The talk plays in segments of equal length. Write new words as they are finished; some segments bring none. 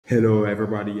Hello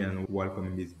everybody and welcome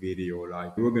in this video.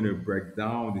 We're gonna break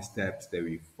down the steps that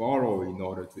we follow in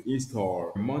order to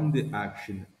install Monday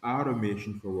Action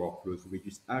Automation for Workflows, which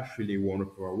is actually one of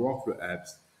our workflow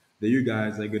apps that you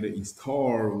guys are gonna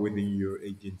install within your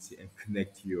agency and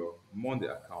connect to your Monday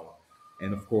account.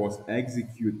 And of course,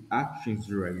 execute actions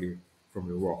directly from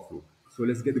your workflow. So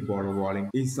let's get the ball rolling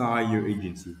inside your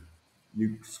agency.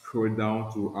 You scroll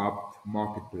down to app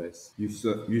marketplace. You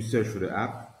search for the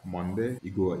app Monday.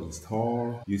 You go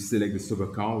install. You select the sub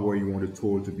account where you want the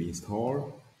tool to be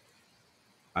installed.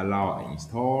 Allow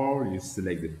install. You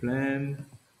select the plan,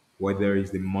 whether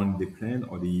it's the monthly plan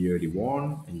or the yearly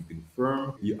one, and you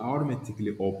confirm. You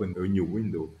automatically open a new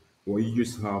window where you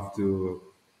just have to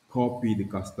copy the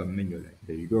custom menu link.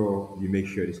 There you go. You make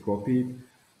sure it's copied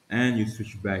and you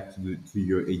switch back to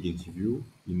your agency view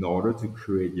in order to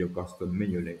create your custom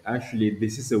menu link. Actually,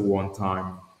 this is a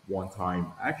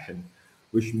one-time action,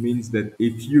 which means that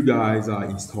if you guys are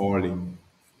installing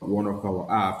one of our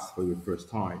apps for your first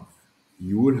time,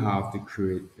 you will have to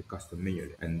create a custom menu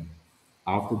link. And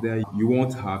after that, you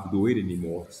won't have to do it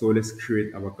anymore. So let's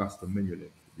create our custom menu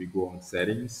link. We go on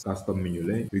settings, custom menu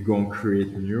link. We go on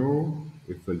create new.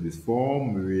 We fill this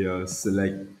form. We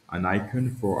select an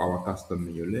icon for our custom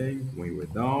menu link. When we're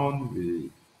done, we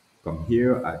come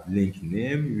here at link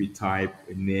name. We type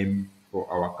a name for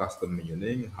our custom menu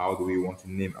link. How do we want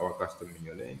to name our custom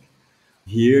menu link?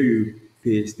 Here you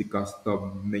paste the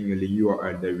custom menu link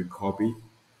URL that we copy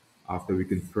after we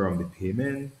confirm the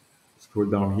payment.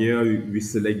 Scroll down here, we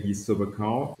select the sub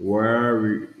account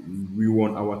where we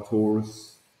want our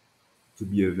tools to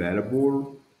be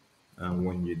available. And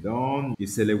when you're done, you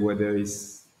select whether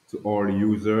it's to all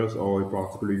users or a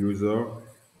particular user.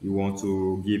 You want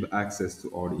to give access to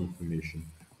all the information.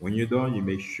 When you're done, you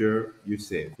make sure you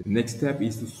save. The next step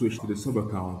is to switch to the sub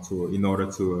account in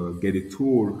order to get a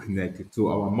tool connected to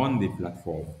our Monday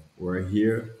platform. We're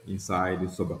here inside the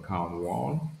sub account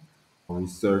one. We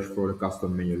search for the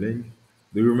custom menu link.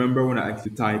 Do you remember when I asked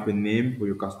you to type a name for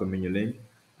your custom menu link?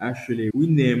 Actually, we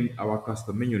named our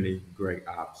custom menu link Greg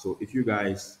app. So if you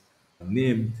guys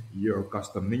named your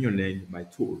custom menu link my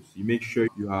tools, you make sure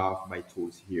you have my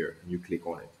tools here and you click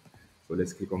on it. So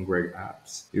let's click on Greg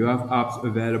apps. You have apps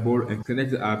available and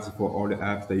connected apps for all the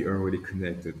apps that you already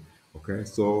connected. Okay,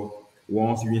 so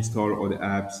once you install all the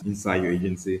apps inside your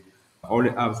agency, all the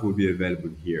apps will be available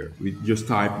here. We just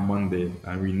type Monday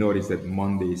and we notice that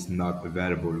Monday is not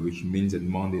available, which means that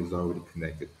Monday is already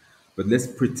connected. But let's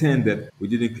pretend that we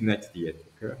didn't connect it yet,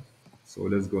 okay? So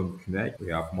let's go and connect.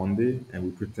 We have Monday and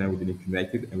we pretend we didn't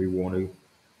connect it and we want to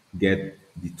get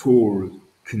the tool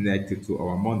connected to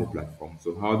our Monday platform.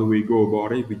 So how do we go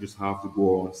about it? We just have to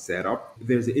go on setup.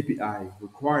 There's an API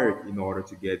required in order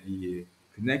to get the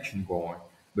connection going.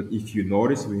 But if you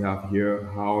notice, we have here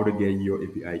how to get your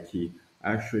API key.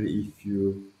 Actually, if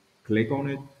you click on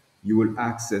it, you will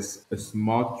access a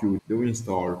smart cue to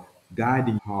install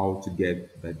guiding how to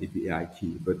get that API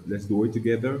key. But let's do it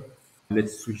together.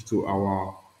 Let's switch to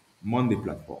our Monday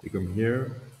platform. We come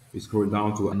here, we scroll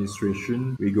down to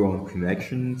administration, we go on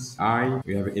connections.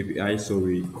 We have an API, so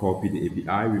we copy the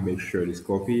API, we make sure it's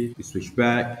copied, we switch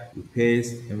back, we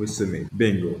paste, and we submit.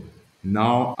 Bingo.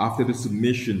 Now, after the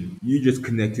submission, you just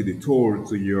connected the tool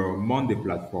to your Monday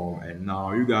platform, and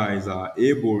now you guys are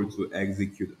able to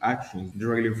execute actions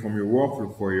directly from your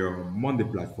workflow for your Monday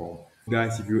platform.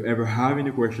 Guys, if you ever have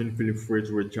any question, feel free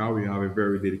to reach out. We have a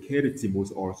very dedicated team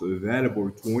who's also available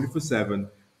 24/7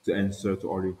 to answer to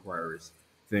all inquiries.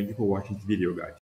 Thank you for watching this video, guys.